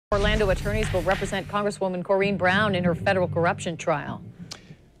Orlando attorneys will represent Congresswoman Corrine Brown in her federal corruption trial.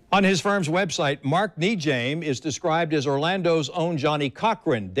 On his firm's website, Mark Nejame is described as Orlando's own Johnny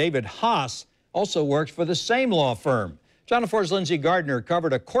Cochran. David Haas also works for the same law firm. Channel 4's Lindsay Gardner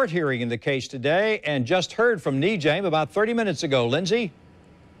covered a court hearing in the case today and just heard from Nejame about 30 minutes ago. Lindsay?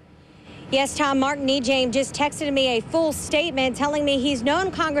 Yes, Tom, Mark Nejame just texted me a full statement telling me he's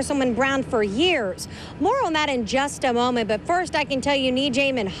known Congresswoman Brown for years. More on that in just a moment, but first I can tell you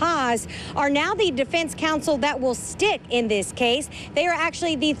Nejame and Haas are now the defense counsel that will stick in this case. They are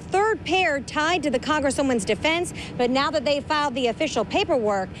actually the third pair tied to the Congresswoman's defense, but now that they filed the official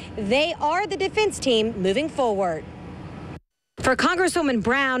paperwork, they are the defense team moving forward. For Congresswoman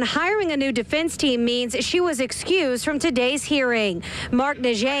Brown, hiring a new defense team means she was excused from today's hearing. Mark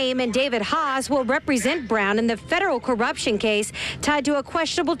Nejame and David Haas will represent Brown in the federal corruption case tied to a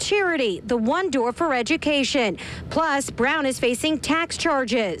questionable charity, the One Door for Education. Plus, Brown is facing tax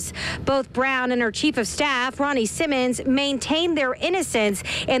charges. Both Brown and her chief of staff, Ronnie Simmons, maintain their innocence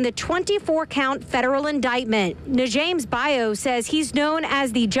in the 24-count federal indictment. Nejame's bio says he's known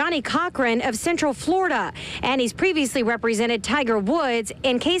as the Johnny Cochran of Central Florida, and he's previously represented Tiger Woods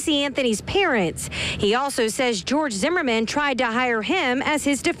and Casey Anthony's parents. He also says George Zimmerman tried to hire him as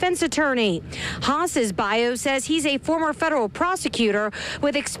his defense attorney. Haas's bio says he's a former federal prosecutor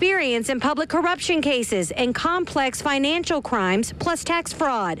with experience in public corruption cases and complex financial crimes plus tax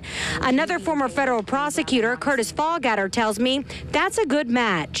fraud. Another former federal prosecutor, Curtis Fallgatter, tells me that's a good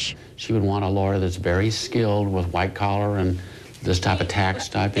match. She would want a lawyer that's very skilled with white collar and this type of tax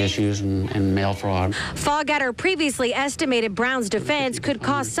type issues and mail fraud. Fallgatter previously estimated Brown's defense could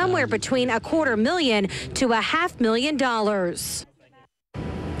cost somewhere between $250,000 to $500,000.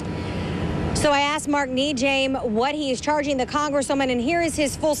 So I asked Mark Nejame what he is charging the Congresswoman, and here is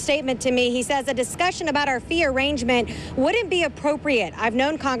his full statement to me. He says a discussion about our fee arrangement wouldn't be appropriate. I've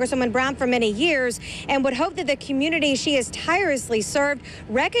known Congresswoman Brown for many years and would hope that the community she has tirelessly served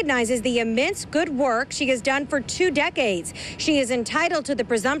recognizes the immense good work she has done for 2 decades. She is entitled to the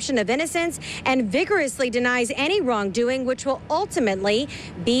presumption of innocence and vigorously denies any wrongdoing, which will ultimately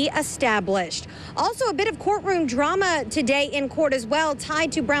be established. Also, a bit of courtroom drama today in court as well,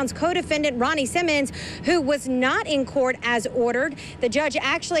 tied to Brown's co-defendant, Ronnie Simmons, who was not in court as ordered. The judge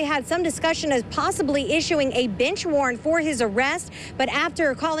actually had some discussion of possibly issuing a bench warrant for his arrest, but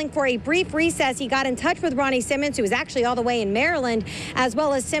after calling for a brief recess, he got in touch with Ronnie Simmons, who was actually all the way in Maryland, as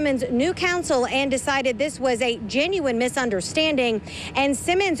well as Simmons' new counsel, and decided this was a genuine misunderstanding. And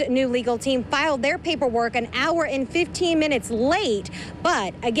Simmons' new legal team filed their paperwork an hour and 15 minutes late,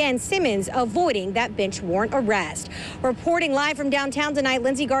 but again, Simmons avoiding that bench warrant arrest. Reporting live from downtown tonight,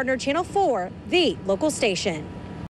 Lindsay Gardner, Channel 4, the local station.